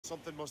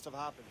Something must have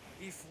happened.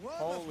 If one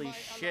Holy of my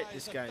shit, allies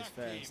this guy's attacked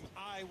him, fast.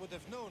 I would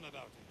have known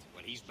about it.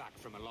 Well, he's back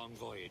from a long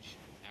voyage.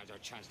 Now's our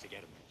chance to get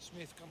him.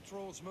 Smith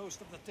controls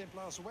most of the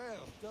Templars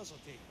well, doesn't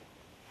he?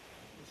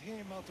 With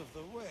him out of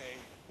the way...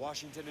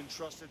 Washington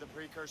entrusted the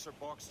precursor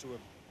box to him.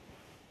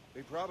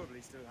 He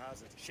probably still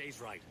has it. Shay's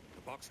right.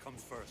 The box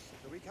comes first.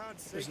 So we can't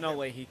There's sink no him.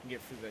 way he can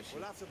get through that shit.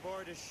 We'll have to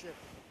board his ship.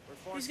 We're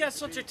forced He's got into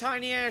such a beach.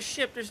 tiny ass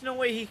ship. There's no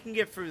way he can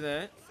get through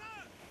that.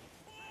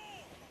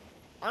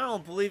 I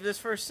don't believe this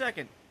for a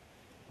second.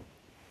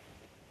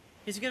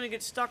 He's gonna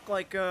get stuck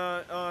like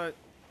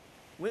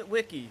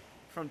Wicky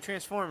from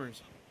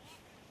Transformers.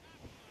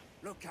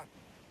 Look, Captain.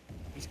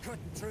 He's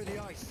cutting through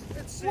the ice.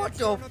 What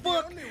the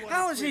fuck?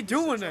 How is he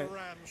doing that?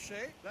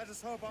 Let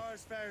us hope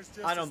ours fares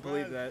just I don't as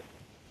believe well. that.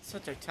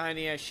 Such a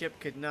tiny ass ship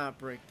could not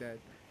break that.